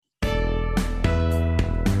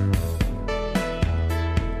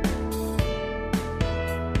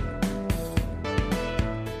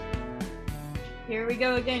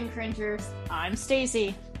go again, cringers. I'm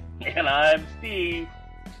Stacy. And I'm Steve.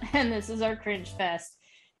 And this is our Cringe Fest.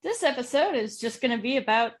 This episode is just going to be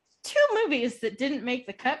about 2 movies that didn't make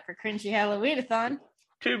the cut for Cringy Halloween-a-thon.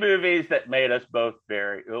 2 movies that made us both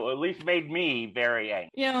at least made me very angry.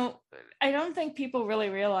 You know, I don't think people really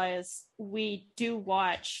realize we do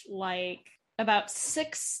watch like about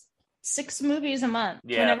six movies a month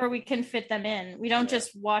whenever we can fit them in. We don't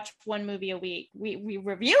just watch one movie a week. We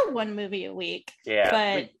review one movie a week. Yeah,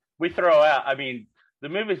 but we throw out, I mean, the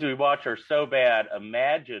movies we watch are so bad.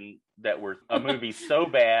 Imagine that we're a movie so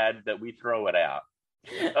bad that we throw it out.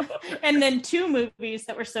 And then 2 movies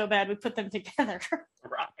that were so bad we put them together.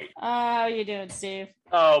 Right. How you doing, Steve?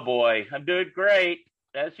 Oh boy, I'm doing great.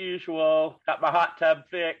 As usual, got my hot tub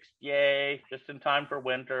fixed. Yay. Just in time for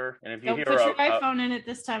winter. And if you Don't hear put your iPhone in it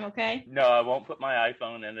this time, okay? No, I won't put my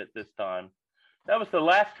iPhone in it this time. That was the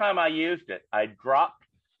last time I used it. I dropped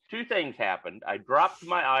 2 things happened. I dropped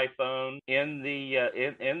my iPhone in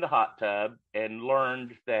the hot tub and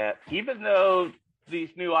learned that even though these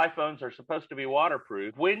new iPhones are supposed to be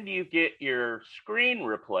waterproof, when you get your screen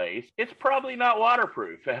replaced, it's probably not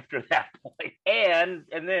waterproof after that point. And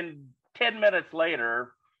then 10 minutes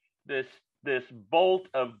later, this bolt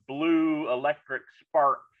of blue electric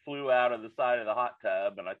spark flew out of the side of the hot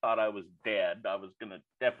tub, and I thought I was dead. I was going to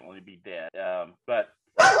definitely be dead. But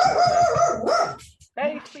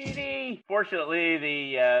hey, Speedy! Fortunately,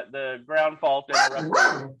 the ground fault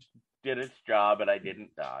interrupter did its job, and I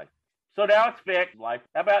didn't die. So now it's fixed. Life.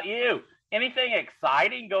 How about you? Anything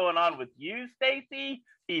exciting going on with you, Stacy?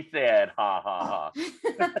 He said, ha, ha,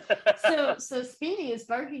 ha. So Speedy is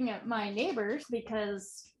barking at my neighbors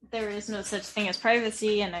because there is no such thing as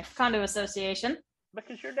privacy in a condo association.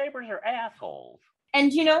 Because your neighbors are assholes.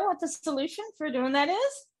 And you know what the solution for doing that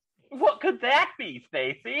is? What could that be,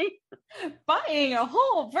 Stacy? Buying a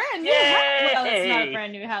whole brand new house. Well, it's not a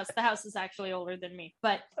brand new house. The house is actually older than me.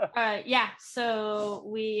 But yeah, so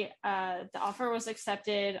the offer was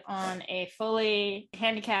accepted on a fully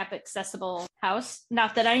handicap accessible house.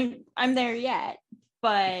 Not that I'm there yet,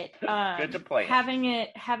 but good to plan.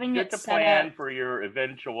 Having good it to set plan up, for your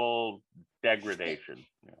eventual degradation.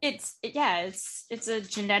 It's a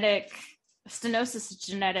genetic. Stenosis is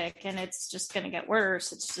genetic, and it's just going to get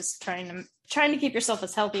worse. It's just trying to keep yourself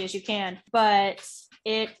as healthy as you can. But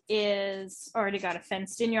it is already got a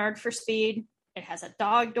fenced-in yard for Speed. It has a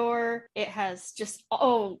dog door. It has just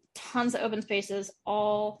tons of open spaces,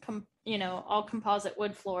 all composite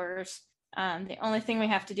wood floors. The only thing we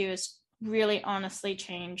have to do is really honestly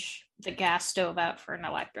change the gas stove out for an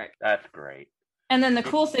electric. That's great. And then the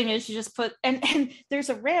cool thing is you just put and there's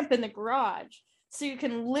a ramp in the garage. So you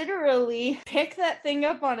can literally pick that thing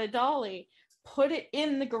up on a dolly, put it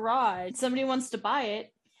in the garage. Somebody wants to buy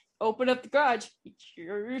it, open up the garage. It's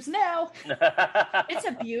yours now. It's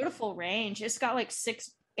a beautiful range. It's got like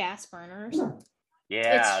 6 gas burners.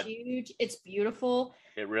 Yeah. It's huge. It's beautiful.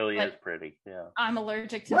 It really is pretty. Yeah. I'm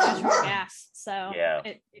allergic to natural gas, so yeah.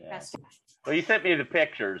 It has to. Well, you sent me the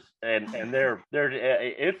pictures, and they're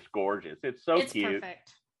it's gorgeous. It's so it's cute.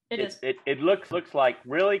 Perfect. It is. It looks like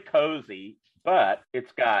really cozy. But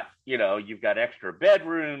it's got, you've got extra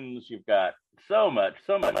bedrooms, you've got so much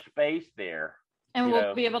space there. And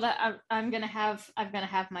we'll be able to, I'm going to have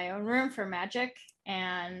my own room for magic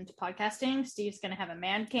and podcasting. Steve's going to have a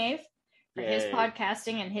man cave for his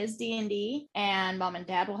podcasting and his D&D. And Mom and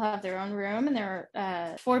Dad will have their own room, and they're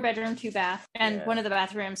 4-bedroom, 2-bath. And one of the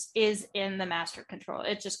bathrooms is in the master control.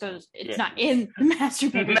 It just goes, it's not in the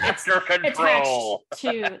master bedroom. Master control.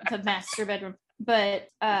 Attached to the master bedroom. But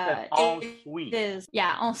suite. It is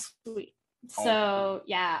en suite. So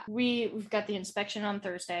yeah, we've got the inspection on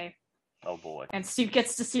Thursday. Oh boy! And Steve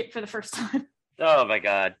gets to see it for the first time. Oh my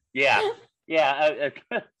God! Yeah.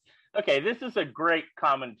 Okay, this is a great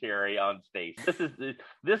commentary on Stacy.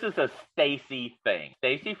 This is a Stacy thing.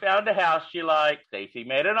 Stacy found a house she liked. Stacy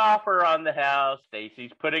made an offer on the house.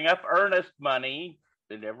 Stacy's putting up earnest money.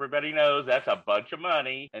 And everybody knows that's a bunch of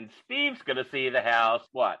money. And Steve's going to see the house,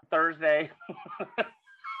 Thursday?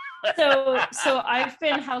 So I've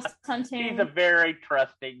been house hunting. He's a very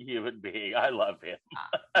trusting human being. I love him.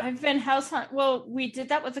 I've been house hunting. Well, we did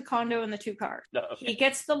that with the condo and the 2 cars. No. He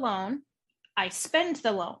gets the loan. I spend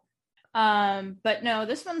the loan. But no,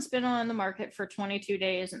 this one's been on the market for 22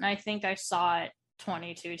 days. And I think I saw it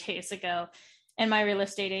 22 days ago. And my real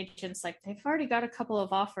estate agent's like, they've already got a couple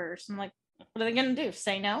of offers. I'm like, what are they going to do?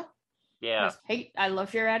 Say no? Yeah. Hey, I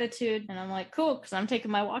love your attitude. And I'm like, cool, because I'm taking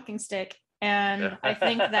my walking stick. And I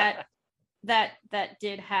think that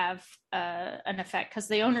did have an effect, because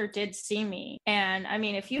the owner did see me. And I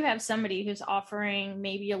mean, if you have somebody who's offering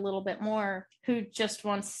maybe a little bit more, who just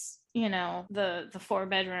wants the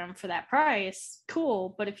 4-bedroom for that price,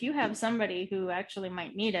 cool. But if you have somebody who actually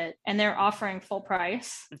might need it and they're offering full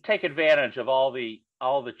price, take advantage of all the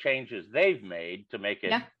changes they've made to make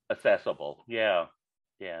it accessible. Yeah.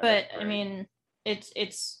 But I mean, it's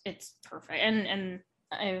perfect, and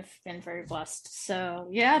I've been very blessed. So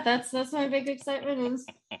yeah, that's my big excitement is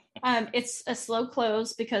it's a slow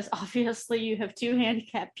close because obviously you have 2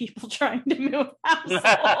 handicapped people trying to move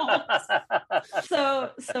households.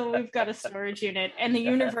 so we've got a storage unit, and the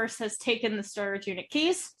universe has taken the storage unit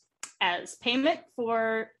keys as payment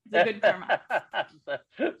for the good karma.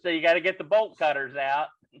 So you got to get the bolt cutters out.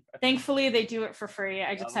 Thankfully, they do it for free.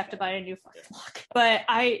 I just have to buy a new lock. But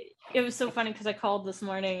it was so funny because I called this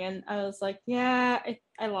morning and I was like, yeah,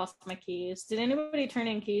 I lost my keys. Did anybody turn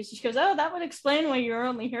in keys? She goes, oh, that would explain why you were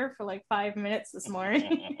only here for like 5 minutes this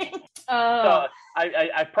morning. So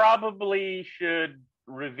I probably should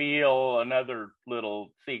reveal another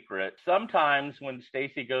little secret. Sometimes when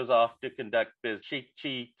Stacy goes off to conduct business,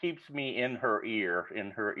 she keeps me in her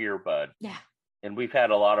earbud. Yeah. And we've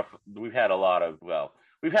had a lot of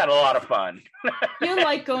fun. You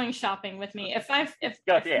like going shopping with me. If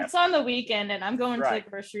it's on the weekend and I'm going to the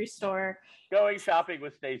grocery store, going shopping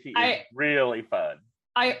with Stacy is really fun.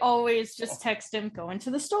 I always just text him, going to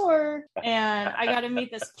the store, and I got to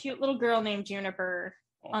meet this cute little girl named Juniper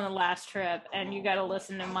on the last trip, and you got to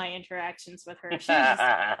listen to my interactions with her.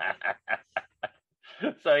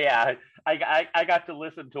 So yeah, I got to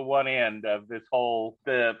listen to one end of this whole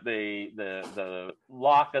the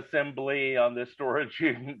lock assembly on this storage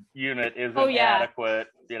unit isn't adequate.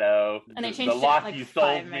 And they changed the lock like you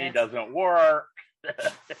sold me doesn't work.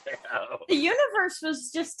 The universe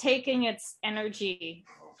was just taking its energy,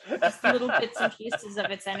 just little bits and pieces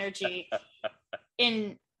of its energy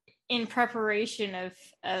in preparation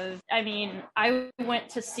of I mean, I went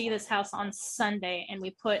to see this house on Sunday and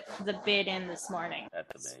we put the bid in this morning.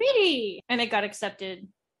 That's Speedy! And it got accepted.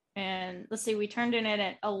 And let's see, we turned in it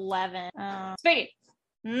at 11. Speedy!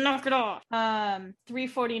 Knock it off.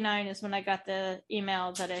 3:49 is when I got the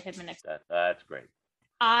email that it had been accepted. That's great.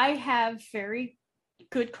 I have very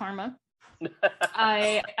good karma.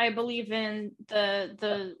 I believe in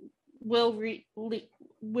the Will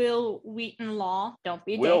Wheaton law. Don't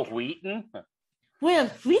be a Will dick. Wheaton? Will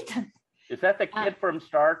Wheaton. Is that the kid from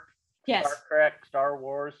Star Trek, Star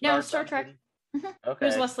Wars? Star Trek. Mm-hmm. Okay. It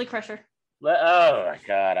was Wesley Crusher. Oh my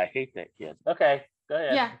God, I hate that kid. Okay, go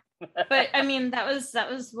ahead. Yeah, but I mean that was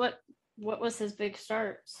what was his big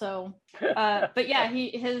start. So, but yeah,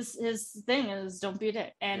 his thing is don't be a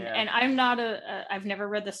dick. And I'm not I've never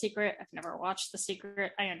read The Secret. I've never watched The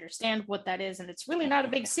Secret. I understand what that is, and it's really not a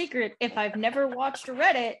big secret if I've never watched or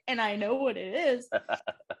read it, and I know what it is.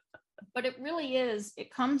 But it really is.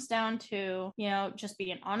 It comes down to, just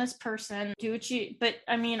be an honest person. Do what you. But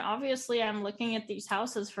I mean, obviously, I'm looking at these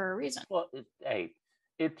houses for a reason. Well,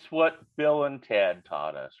 it's what Bill and Ted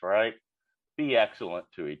taught us, right? Be excellent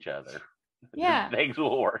to each other. Yeah. Things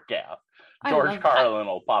will work out. George Carlin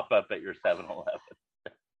will pop up at your 7-Eleven.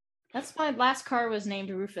 That's my last car was named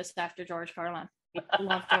Rufus after George Carlin.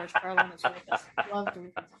 Love George Carlin as Rufus. Loved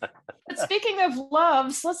Rufus. But speaking of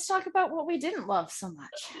loves, let's talk about what we didn't love so much.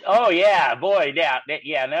 Oh yeah, boy, yeah.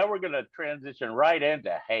 Now we're gonna transition right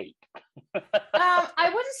into hate.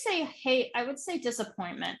 I wouldn't say hate. I would say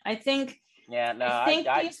disappointment. I think. Yeah, no, I think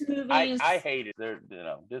these movies. I hate it. They're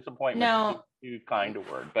disappointment. Too kind a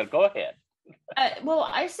word, but go ahead. Well,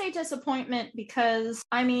 I say disappointment because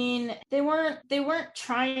I mean they weren't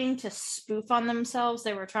trying to spoof on themselves.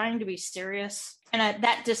 They were trying to be serious, and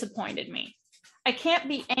that disappointed me. I can't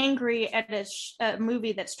be angry at a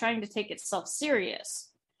movie that's trying to take itself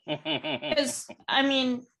serious because I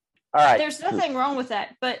mean, all right, there's nothing wrong with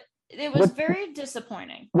that, but it was very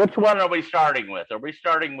disappointing. Which one are we starting with? Are we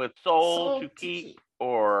starting with Soul to Keep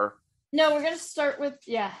or? No, we're gonna start with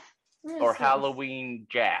or Halloween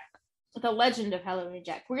Jack. The Legend of Halloween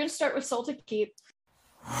Jack. We're going to start with Soul to Keep.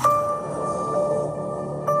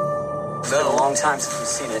 It's been a long time since we've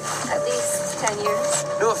seen it. At least 10 years.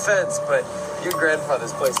 No offense, but your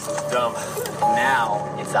grandfather's place was dumb. Now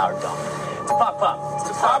it's our dumb. It's a pop-pop. It's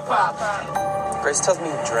a pop-pop. Grace tells me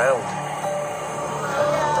you drowned.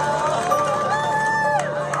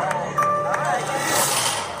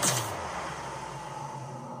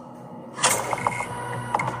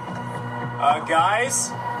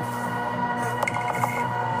 Guys?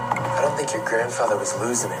 I don't think your grandfather was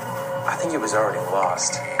losing it. I think it was already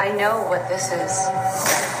lost. I know what this is.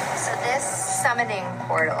 So this summoning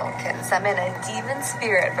portal can summon a demon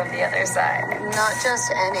spirit from the other side. Not just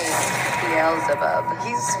any Beelzebub.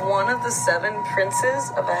 He's one of the 7 princes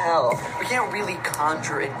of hell. We can't really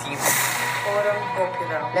conjure a demon. forum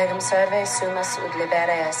populo. Legum serve sumus ut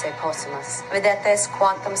libere esse possumus. Videtes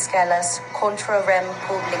quantum scalas contra rem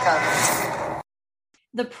publicum.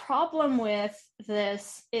 The problem with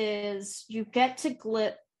this is you get a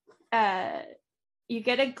glimpse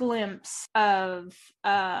of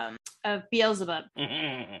Beelzebub,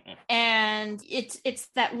 and it's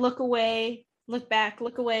that look away, look back,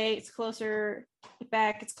 look away, it's closer, look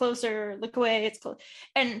back, it's closer, look away, it's close,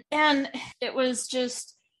 and it was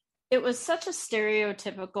such a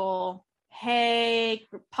stereotypical, hey,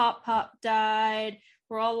 Pop died,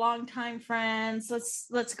 we're all longtime friends,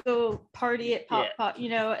 let's go party at Pop,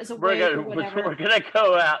 as a wake or whatever. We're gonna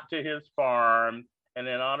go out to his farm and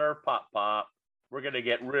in honor of Pop, we're gonna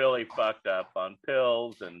get really fucked up on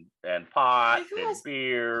pills and pot and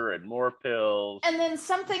beer and more pills. And then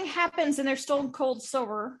something happens and they're stone cold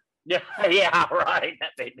sober. Yeah, right.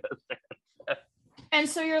 That made no sense. And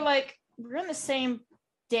so you're like, we're on the same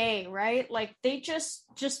day, right? Like they just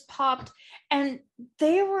popped, and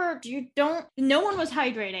no one was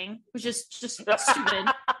hydrating, which is just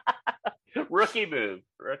stupid. Rookie move.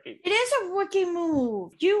 It is a rookie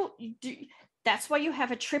move. That's why you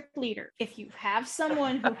have a trip leader. If you have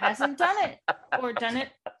someone who hasn't done it or done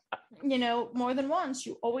it, more than once,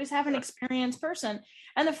 you always have an experienced person.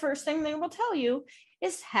 And the first thing they will tell you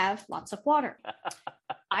is have lots of water.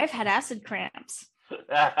 I've had acid cramps.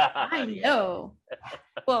 I know.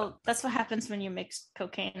 Well, that's what happens when you mix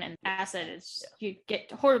cocaine and acid. Is you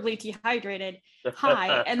get horribly dehydrated,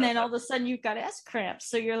 high, and then all of a sudden you've got acid cramps.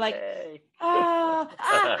 So you're like,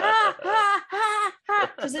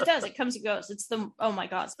 because it comes and goes. It's oh my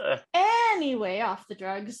god. Anyway, off the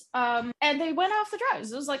drugs. And they went off the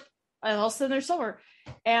drugs. It was like all of a sudden they're sober,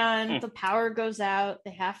 and the power goes out.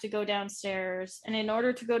 They have to go downstairs, and in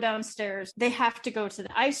order to go downstairs, they have to go to the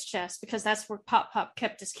ice chest because that's where Pop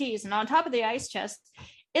kept his keys. And on top of the ice chest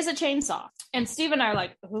is a chainsaw. And Steve and I are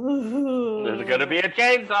like, ooh, there's gonna be a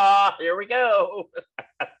chainsaw. Here we go.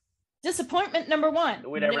 Disappointment number one.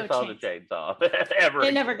 We never saw the chainsaw ever.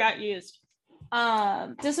 It never got used.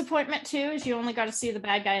 Disappointment 2 is you only got to see the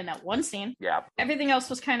bad guy in that one scene. Yeah. Everything else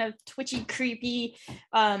was kind of twitchy, creepy,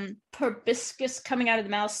 proboscis coming out of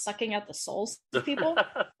the mouth, sucking out the souls of people.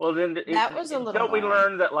 Well, then that was a little. Don't we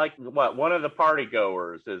learn that one of the party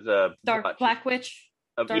goers is a Black Witch?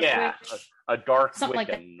 Witch, a dark something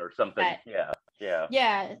Wiccan like or something. Yeah.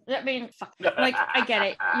 I mean, fuck. Like, I get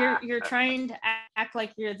it. You're trying to act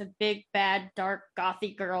like you're the big bad dark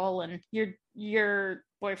gothy girl, and your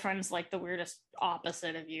boyfriend's like the weirdest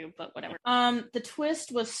opposite of you, but whatever. The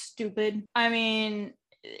twist was stupid. I mean,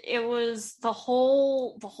 it was the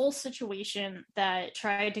whole situation that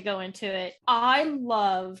tried to go into it. I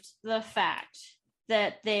loved the fact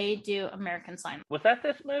that they do American Sign. Was that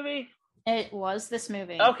this movie? It was this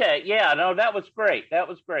movie. Okay, yeah, no, that was great.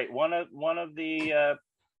 One of the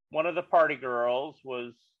party girls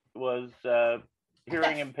was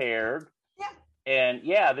hearing impaired. Yeah. And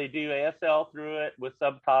they do ASL through it with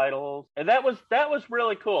subtitles, and that was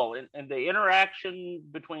really cool. And the interaction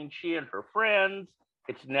between she and her friends,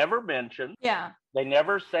 it's never mentioned. Yeah. They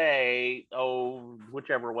never say, oh,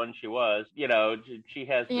 whichever one she was, she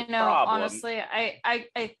has this problem. Honestly, I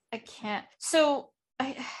can't. So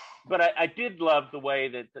But I did love the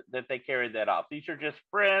way that they carried that off. These are just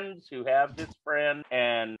friends who have this friend,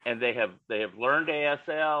 and they have learned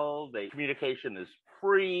ASL. Communication is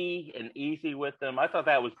free and easy with them. I thought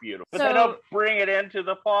that was beautiful. But they don't bring it into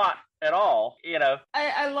the plot at all,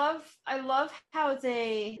 I love how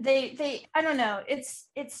they I don't know. It's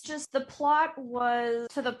just the plot was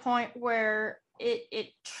to the point where it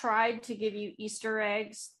tried to give you Easter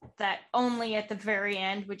eggs that only at the very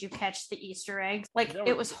end would you catch the Easter eggs. Like,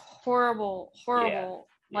 it was horrible. Yeah.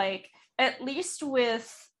 Like, at least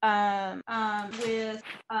with Corn,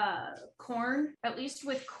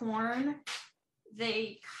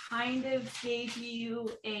 they kind of gave you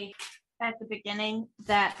at the beginning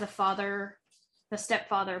that the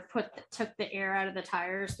stepfather took the air out of the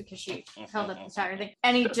tires because she held up the tire thing,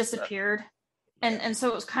 and he disappeared. And so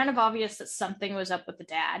it was kind of obvious that something was up with the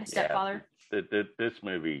stepfather. This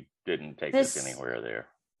movie didn't take us anywhere there.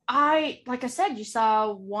 Like I said, you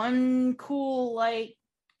saw one cool, like,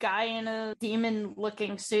 guy in a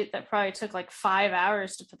demon-looking suit that probably took like 5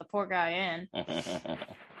 hours to put the poor guy in.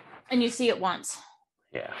 And you see it once.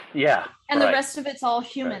 Yeah. And the rest of it's all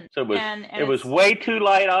human. Right. So it was way too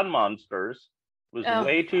light on monsters. It was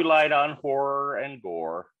way too light on horror and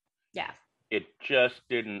gore. Yeah. It just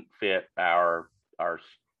didn't fit our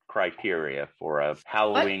criteria for a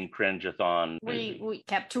Halloween cringe-a-thon movie. We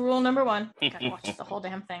kept to rule number 1. You gotta watch the whole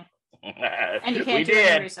damn thing. And you We can't do did.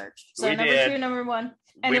 any research. So number 2, number 1.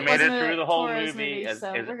 And we it made it wasn't a through the whole Torres movie as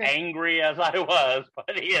so we're good. angry as I was by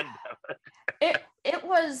the end of it.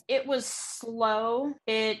 It was slow.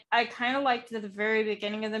 I kind of liked that the very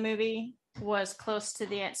beginning of the movie was close to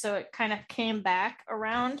the end, so it kind of came back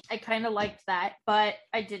around. I kind of liked that, but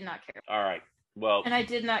I did not care. All right. Well, and I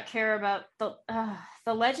did not care about the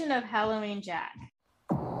Legend of Halloween Jack.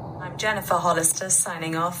 I'm Jennifer Hollister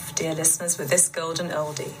signing off, dear listeners, with this golden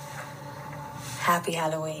oldie. Happy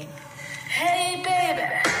Halloween. Hey baby,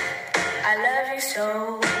 I love you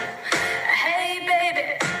so. Hey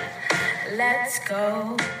baby, let's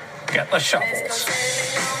go. Get the Let's go shovels.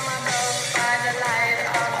 sailing on my boat by the light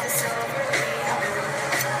of the silver moon.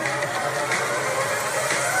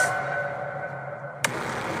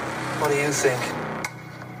 What do you think?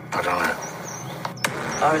 I don't know.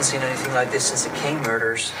 I haven't seen anything like this since the King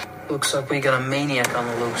murders. Looks like we got a maniac on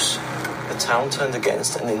the loose. The town turned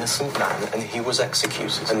against an innocent man and he was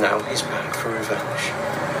executed. And now he's back for revenge.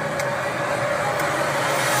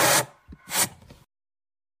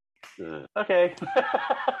 okay.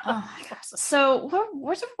 Oh my gosh! So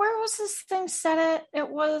where was this thing set at? It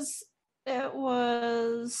was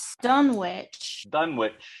Dunwich.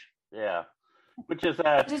 Dunwich, yeah. Which is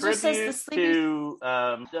a It just says the tribute sleepy- to,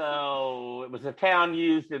 it was a town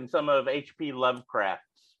used in some of H.P. Lovecraft's.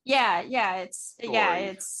 Yeah,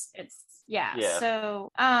 Stories. Yeah. So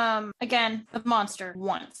again, the monster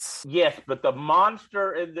once. Yes, but the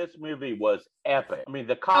monster in this movie was epic. I mean,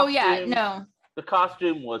 the costume. Oh yeah, no. The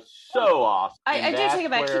costume was so awesome. I do take it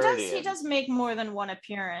back. He He does make more than one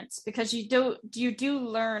appearance because you do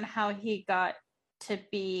learn how he got to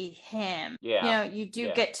be him. Yeah. You know, you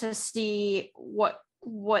do get to see what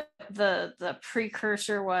the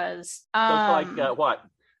precursor was. So it's like what?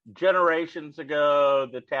 Generations ago,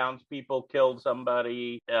 the townspeople killed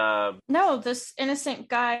somebody. No, this innocent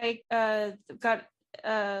guy got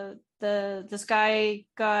this guy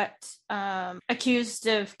got accused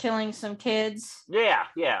of killing some kids. Yeah.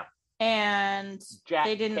 And Jack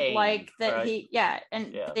they didn't Kane, like that right?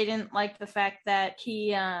 They didn't like the fact that he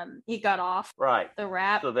got off Right. the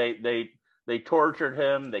rap. So they tortured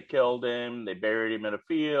him, they killed him, they buried him in a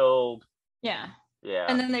field. Yeah. Yeah.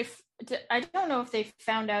 And then I don't know if they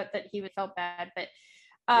found out that he felt bad, but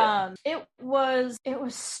it was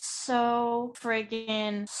so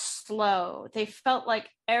friggin' slow. They felt like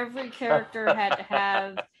every character had to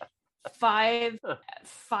have five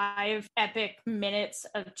epic minutes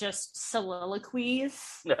of just soliloquies.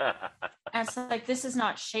 And it's like, this is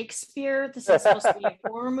not Shakespeare. This is supposed to be a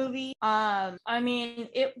horror movie. I mean,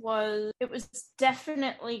 it was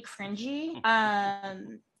definitely cringy.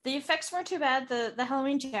 The effects weren't too bad. The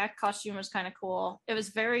Halloween Jack costume was kind of cool. It was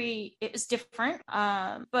different.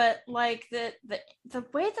 But like the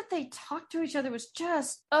way that they talked to each other was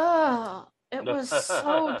just, it was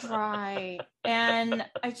so dry. And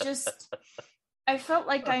I felt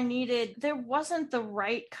like there wasn't the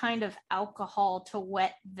right kind of alcohol to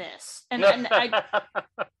wet this. And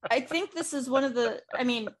I think this is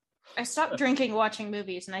I stopped drinking watching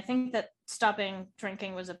movies, and I think that stopping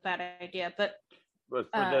drinking was a bad idea, but for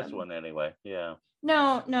this one anyway, yeah.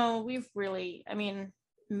 No, we've really,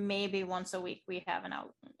 maybe once a week we have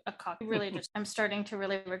a cocktail. Really I'm starting to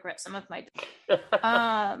really regret some of my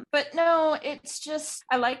but no, it's just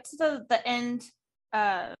I liked the end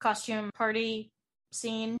costume party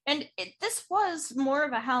scene, and this was more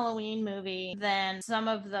of a Halloween movie than some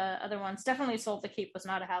of the other ones. Definitely Soul to Keep was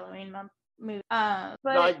not a Halloween movie, but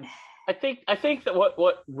no, I think that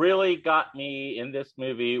what really got me in this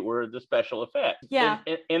movie were the special effects. Yeah.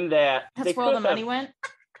 In that that's where all the money went.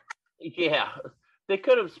 Yeah. They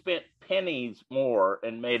could have spent pennies more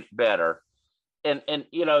and made it better. And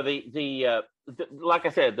you know, the like I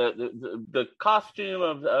said, the costume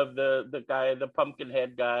of the guy, the pumpkin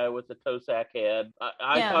head guy with the toe sack head,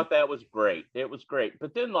 I thought that was great. It was great.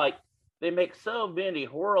 But then like they make so many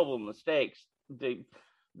horrible mistakes.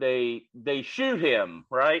 They shoot him,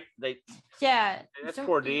 right? That's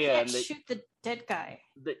toward the end. They shoot the dead guy.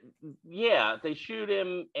 They shoot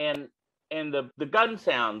him, and the gun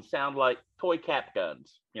sound like toy cap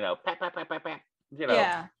guns. You know, pap pap pap pap pap. You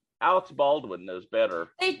know, Alex Baldwin knows better.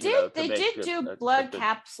 They did do blood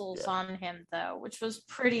capsules on him though, which was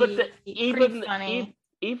pretty funny.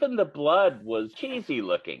 Even the blood was cheesy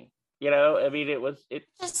looking. You know, I mean, it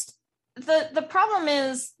just. The problem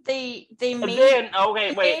is they made.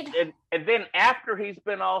 And then after he's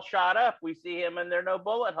been all shot up, we see him and there are no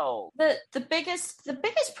bullet holes. The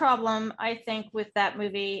biggest problem I think with that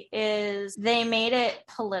movie is they made it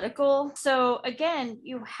political. So again,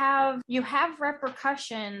 you have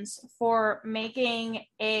repercussions for making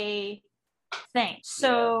a thing.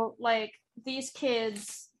 So like these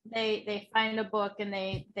kids they find a book and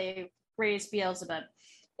they raise Beelzebub.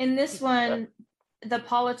 In this one, the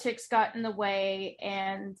politics got in the way,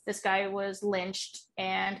 and this guy was lynched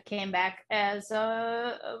and came back as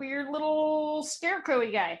a weird little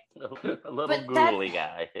scarecrowy guy. A little ghouly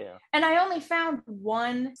guy, yeah. And I only found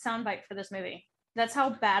one soundbite for this movie. That's how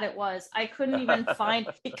bad it was. I couldn't even find,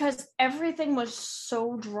 because everything was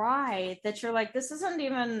so dry that you're like, this isn't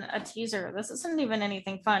even a teaser. This isn't even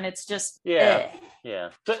anything fun. It's just yeah.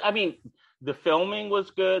 So I mean, the filming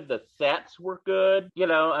was good. The sets were good. You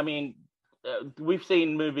know, I mean, we've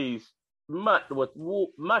seen movies with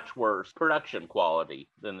much worse production quality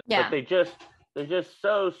than, but they just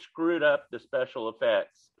so screwed up the special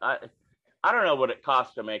effects. I don't know what it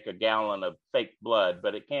costs to make a gallon of fake blood,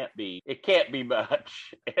 but it can't be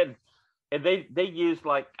much. And they used,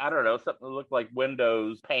 like, I don't know, something that looked like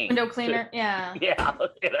Windows paint. Window cleaner, yeah. Yeah,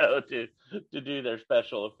 you know, to do their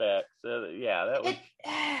special effects. So yeah, that was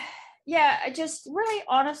yeah, I just really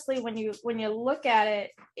honestly when you look at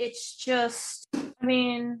it, it's just, I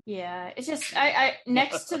mean, yeah, it's just I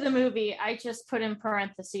next to the movie, I just put in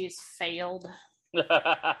parentheses failed.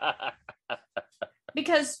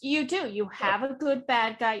 Because you have a good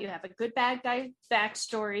bad guy, you have a good bad guy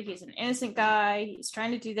backstory, he's an innocent guy, he's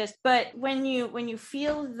trying to do this, but when you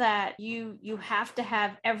feel that you have to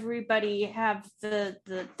have everybody have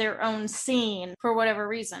their own scene for whatever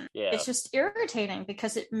reason, it's just irritating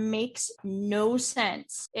because it makes no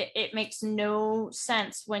sense. It makes no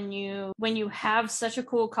sense when you have such a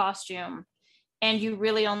cool costume and you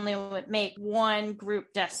really only would make one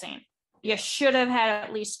group death scene. You should have had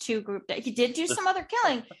at least two group deaths. He did do some other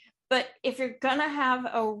killing, but if you're gonna have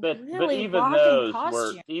a really rocking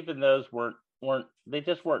costume, even those weren't they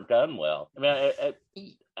just weren't done well. I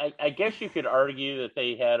mean, I guess you could argue that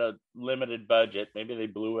they had a limited budget. Maybe they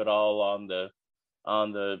blew it all on the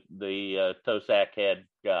Tosac head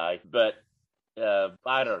guy, but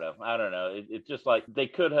I don't know. It's just like they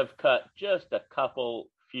could have cut just a couple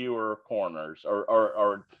fewer corners,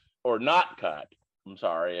 or not cut. I'm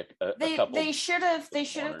sorry. They should have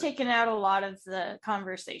taken out a lot of the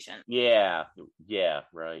conversation. Yeah,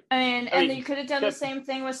 right. And you could have done the same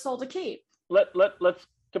thing with Soul to Keep. Let's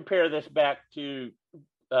compare this back to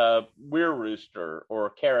Weir Rooster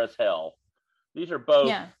or Kara's Hell. Those were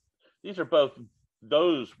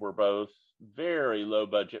both very low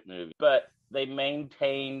budget movies, but they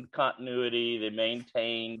maintained continuity, they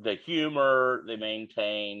maintained the humor, they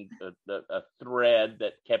maintained a thread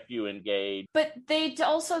that kept you engaged. But they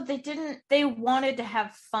wanted to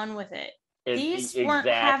have fun with it. These weren't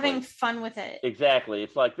having fun with it. Exactly.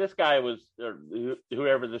 It's like this guy was, or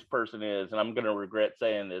whoever this person is, and I'm going to regret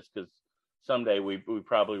saying this because someday we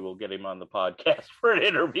probably will get him on the podcast for an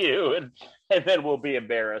interview, and then we'll be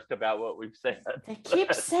embarrassed about what we've said. They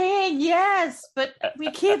keep saying yes, but we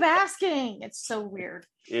keep asking. It's so weird.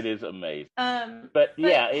 It is amazing. But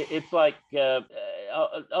yeah, it's like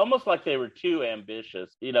almost like they were too ambitious,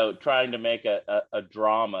 you know, trying to make a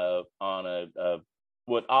drama on a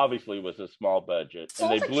what obviously was a small budget.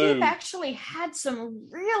 Soul to Keep actually had some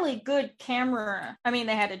really good camera. I mean,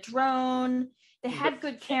 they had a drone. They had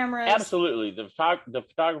good cameras. Absolutely. The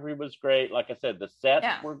photography was great. Like I said, the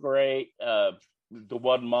sets were great. The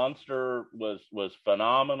one monster was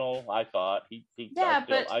phenomenal, I thought.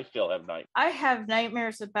 I still have nightmares. I have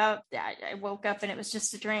nightmares about that. I woke up and it was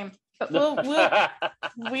just a dream. But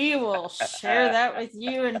we will share that with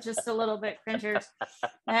you in just a little bit, cringers.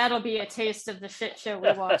 That'll be a taste of the shit show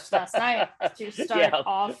we watched last night to start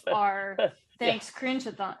off our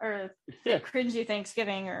cringe-a-thon, or cringy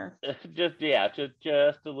Thanksgiving, or just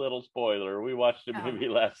a little spoiler. We watched a movie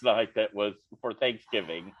last night that was for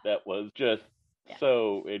Thanksgiving that was just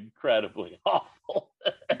so incredibly awful.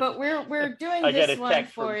 But we're doing I this got a one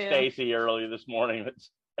text for from you. Stacy early this morning that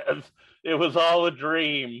says it was all a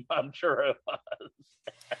dream. I'm sure it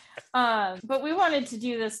was. But we wanted to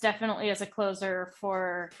do this definitely as a closer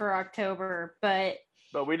for October, but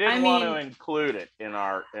we didn't want to include it in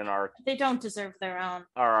our. They don't deserve their own.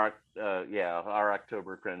 Our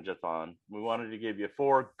October cringe-a-thon. We wanted to give you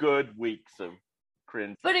 4 good weeks of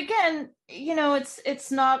cringe. But again, you know,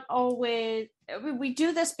 it's not always. We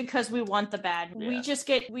do this because we want the bad. Yeah. We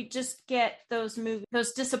just get those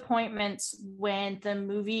disappointments when the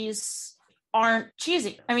movies aren't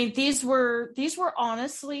cheesy. I mean, these were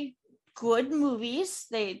honestly good movies.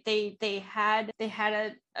 They had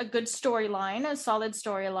a good storyline, a solid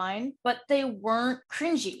storyline, but they weren't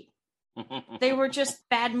cringy. They were just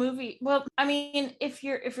bad movie. Well, I mean, if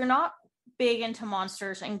you're not big into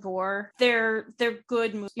monsters and gore. They're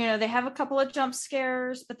good movies. You know, they have a couple of jump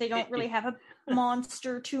scares, but they don't really have a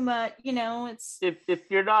monster too much. You know, it's if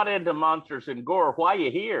you're not into monsters and gore, why are you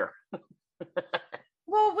here?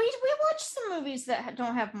 well, we watch some movies that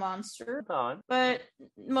don't have monsters, but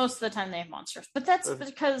most of the time they have monsters. But that's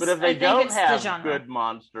because but if they I think don't it's have the genre. good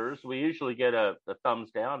monsters, we usually get a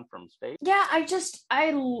thumbs down from state. Yeah, I just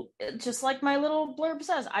like my little blurb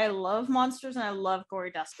says, I love monsters and I love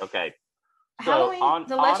gory dust. Okay, so Halloween, on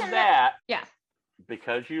that, yeah.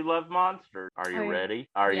 Because you love monsters, are you ready?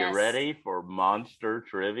 Are you ready for monster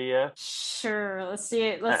trivia? Sure. Let's see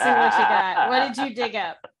it. Let's see what you got. What did you dig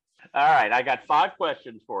up? All right, I got 5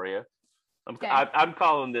 questions for you. Okay. I'm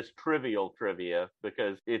calling this trivial trivia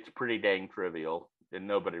because it's pretty dang trivial and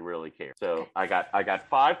nobody really cares. So I got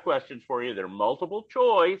 5 questions for you. They're multiple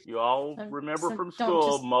choice. You all remember from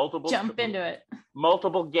school, jump into it.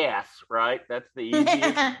 Multiple guess, right? That's the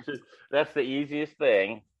easiest. That's the easiest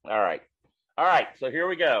thing. All right, so here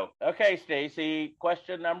we go. Okay, Stacy,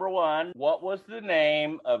 question number 1. What was the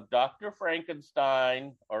name of Dr.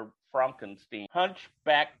 Frankenstein or Frankenstein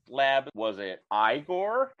hunchback lab? Was it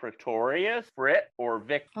Igor, Pretorius, Frit, or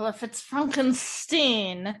Vic? Well, if it's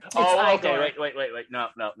Frankenstein, it's okay. Igor. Wait. No.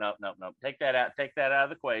 Take that out of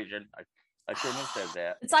the equation. I shouldn't have said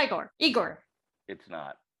that. It's Igor. It's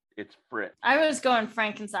not. It's Frit. I was going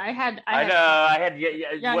Frankenstein. I know. I had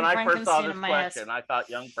when I first saw this question, I thought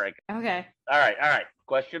young Frank. Okay. All right.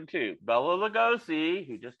 Question 2. Bela Lugosi,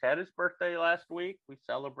 who just had his birthday last week. We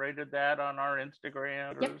celebrated that on our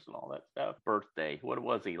Instagram and all that stuff. Birthday. What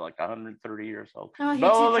was he, like 130 years old? Oh, he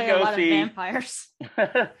played a lot of vampires.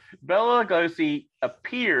 Bela Lugosi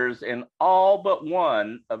appears in all but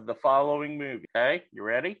one of the following movies. Okay, you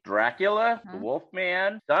ready? Dracula, the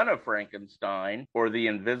Wolfman, Son of Frankenstein, or The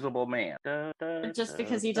Invisible Man. Just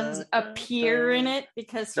because he doesn't appear in it,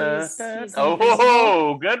 because he's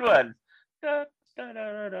invisible. Good one.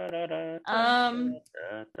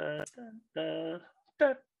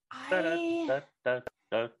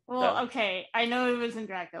 Well, okay, I know it was in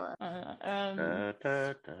Dracula. I want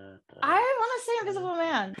to say Invisible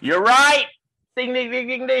Man. You're right. Ding, ding, ding,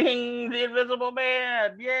 ding, ding. The Invisible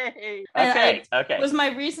Man. Yay. Okay. Was my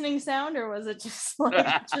reasoning sound, or was it just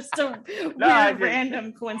like just a weird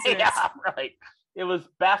random coincidence? Yeah, right. It was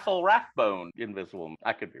Basil Rathbone, Invisible Man.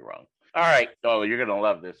 I could be wrong. All right. Oh, you're going to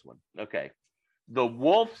love this one. Okay. The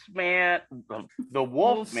Wolfman's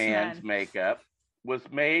makeup was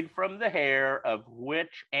made from the hair of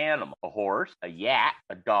which animal? A horse, a yak,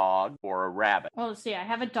 a dog, or a rabbit? Well, see, I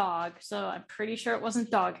have a dog, so I'm pretty sure it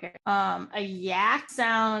wasn't dog hair. A yak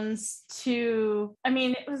sounds too... I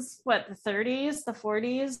mean, it was, what, the 30s, the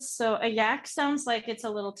 40s? So a yak sounds like it's a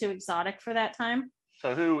little too exotic for that time.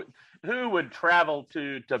 So who would travel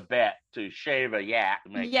to Tibet to shave a yak?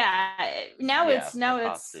 It's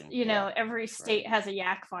every state has a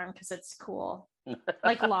yak farm because it's cool.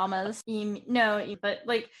 Like llamas. But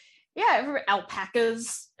like,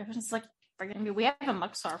 alpacas. Everyone's like, we have a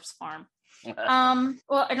Muxarf's farm.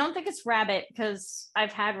 Well, I don't think it's rabbit because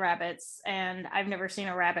I've had rabbits and I've never seen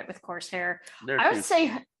a rabbit with coarse hair. I would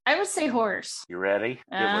say horse. You ready?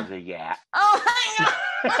 It was a yak. Oh my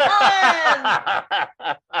God!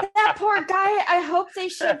 That poor guy. I hope they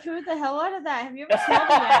shampooed the hell out of that. Have you ever smelled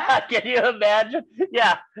a yak? Can you imagine?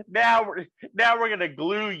 Yeah. Now we're gonna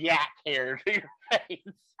glue yak hair to your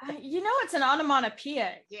face. It's an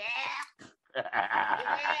onomatopoeia. Yeah.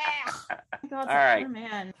 God, all right,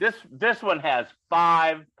 man. This one has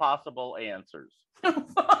 5 possible answers.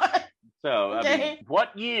 So, okay.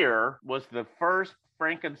 What year was the first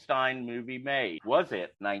Frankenstein movie made? Was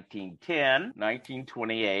it 1910,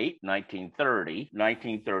 1928, 1930,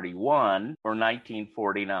 1931, or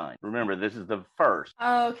 1949? Remember, this is the first.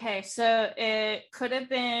 Okay, so it could have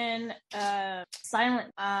been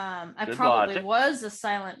silent. It logic. was a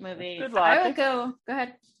silent movie. Good logic. I would go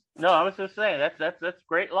ahead. No, I was just saying that's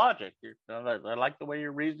great logic. I like the way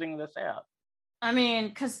you're reasoning this out. I mean,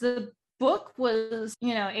 because the book was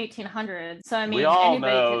 1800, so I mean, we all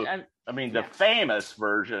know. The famous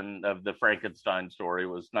version of the Frankenstein story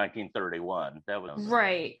was 1931. That was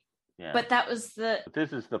right. Yeah, but that was But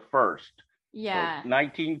this is the first. Yeah. So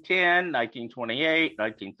 1910, 1928,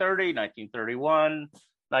 1930, 1931,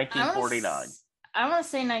 1949. I want to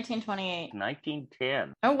say 1928.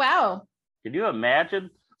 1910. Oh wow! Can you imagine?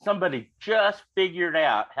 Somebody just figured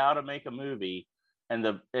out how to make a movie. And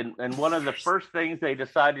one of the first things they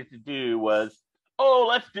decided to do was,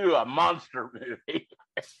 let's do a monster movie.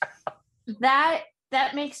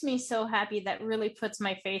 That makes me so happy. That really puts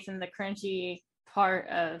my faith in the cringy part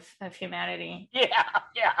of humanity.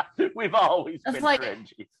 Yeah. We've always been like,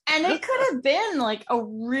 cringy. And it could have been like a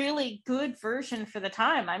really good version for the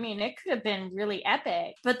time. I mean, it could have been really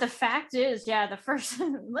epic. But the fact is, the first,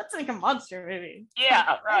 let's make a monster movie.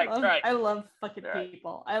 Yeah, right. I love fucking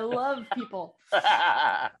people. I love people.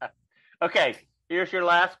 Okay, here's your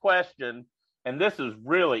last question. And this is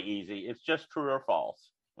really easy. It's just true or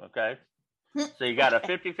false. Okay? So you got a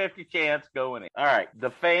 50-50 chance going in. All right. In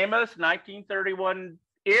the famous 1931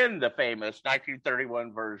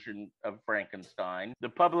 version of Frankenstein, the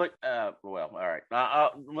public, all right.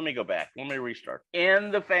 Let me go back. Let me restart.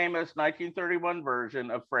 In the famous 1931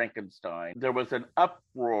 version of Frankenstein, there was an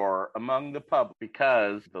uproar among the public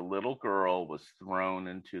because the little girl was thrown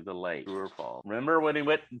into the lake. True or false? Remember when he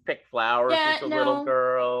went and picked flowers with the little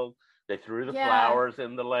girl? They threw the flowers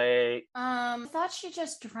in the lake. I thought she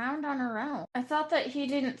just drowned on her own. I thought that he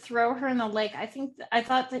didn't throw her in the lake. I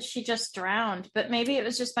thought that she just drowned, but maybe it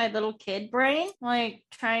was just my little kid brain, like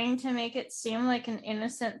trying to make it seem like an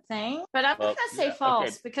innocent thing. But I'm gonna say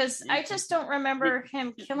false because I just don't remember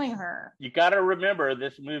him killing her. You got to remember,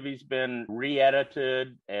 this movie's been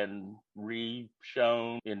re-edited and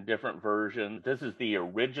re-shown in different versions. This is the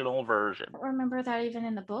original version. I don't remember that even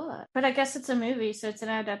in the book, but I guess it's a movie, so it's an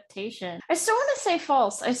adaptation. I still want to say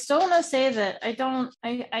false. I still want to say that I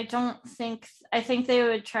think they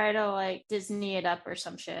would try to like Disney it up or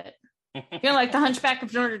some shit. Like the Hunchback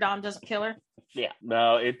of Notre Dame doesn't kill her. Yeah,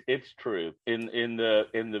 no, it's true. In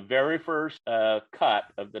the very first cut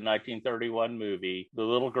of the 1931 movie, the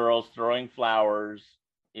little girl's throwing flowers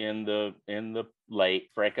in the lake.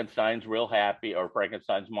 Frankenstein's real happy, or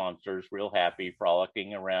Frankenstein's monster's real happy,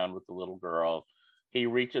 frolicking around with the little girl. He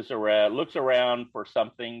reaches around, looks around for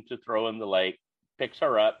something to throw in the lake, picks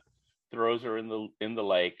her up, throws her in the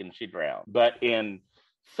lake, and she drowns. But in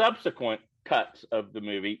subsequent cuts of the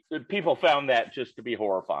movie, people found that just to be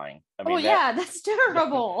horrifying. I mean, that's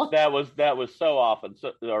terrible. that was so often,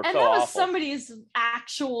 that was awful. Somebody's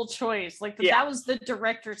actual choice. Like that was the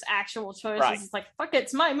director's actual choice. Right. It's like, fuck it,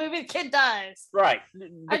 it's my movie. The kid dies. Right.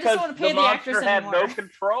 I just don't want to pay the actors monster had anymore. no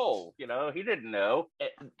control. He didn't know.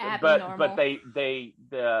 Abnormal. But they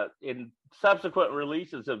in subsequent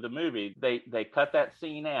releases of the movie, they cut that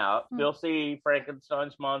scene out. You'll see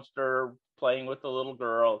Frankenstein's monster playing with the little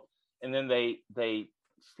girl. And then they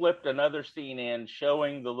slipped another scene in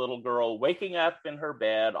showing the little girl waking up in her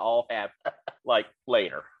bed, all happy, like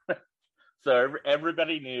later. So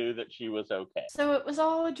everybody knew that she was okay. So it was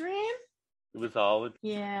all a dream? It was all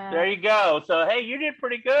yeah. There you go. So, hey, you did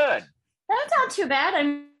pretty good. That's not too bad. I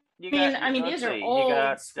mean, these are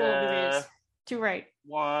old school movies. 2 right.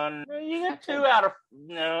 1. You got 2 out of...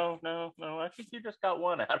 No. I think you just got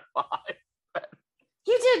 1 out of 5.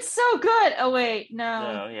 You did so good. Oh, wait.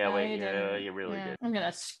 No. You really did. I'm going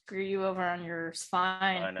to screw you over on your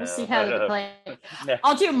spine. I know. We'll see how you play.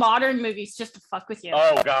 I'll do modern movies just to fuck with you.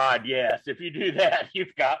 Oh, God, yes. If you do that,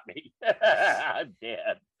 you've got me. I'm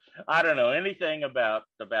dead. I don't know anything about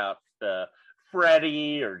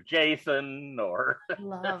Freddy or Jason or...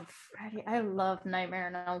 Love Freddy. I love Nightmare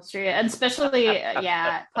on Elm Street. And especially,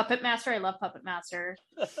 Puppet Master. I love Puppet Master.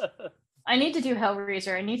 I need to do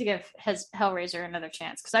Hellraiser. I need to give Hellraiser another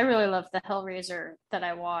chance because I really love the Hellraiser that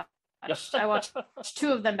I watched. I watched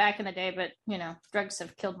 2 of them back in the day, but drugs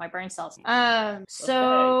have killed my brain cells.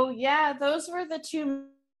 So those were the 2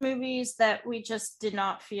 movies that we just did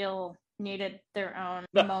not feel needed their own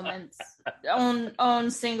moments,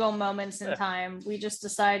 own single moments in time. We just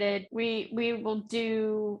decided we will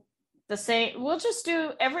do the same. We'll just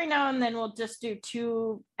do every now and then. We'll just do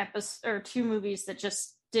 2 episodes or 2 movies that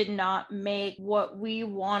just did not make what we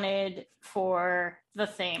wanted for the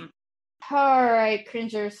theme. All right,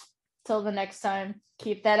 cringers. Till the next time,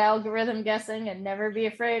 keep that algorithm guessing and never be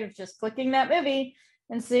afraid of just clicking that movie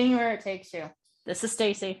and seeing where it takes you. This is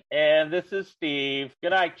Stacy. And this is Steve.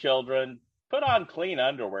 Good night, children. Put on clean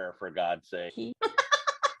underwear, for God's sake.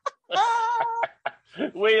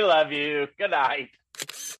 We love you. Good night.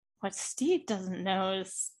 What Steve doesn't know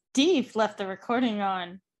is Steve left the recording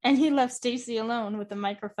on. And he left Stacy alone with the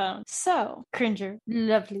microphone. So, cringer,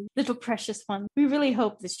 lovely, little precious one, we really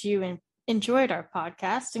hope that you enjoyed our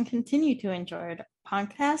podcast and continue to enjoy our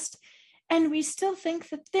podcast. And we still think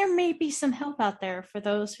that there may be some help out there for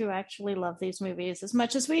those who actually love these movies as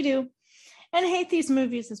much as we do and hate these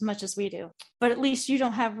movies as much as we do. But at least you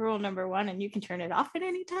don't have rule number 1 and you can turn it off at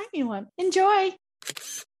any time you want. Enjoy!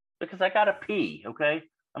 Because I gotta pee, okay?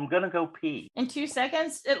 I'm gonna go pee. In 2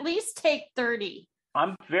 seconds? At least take 30.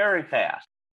 I'm very fast.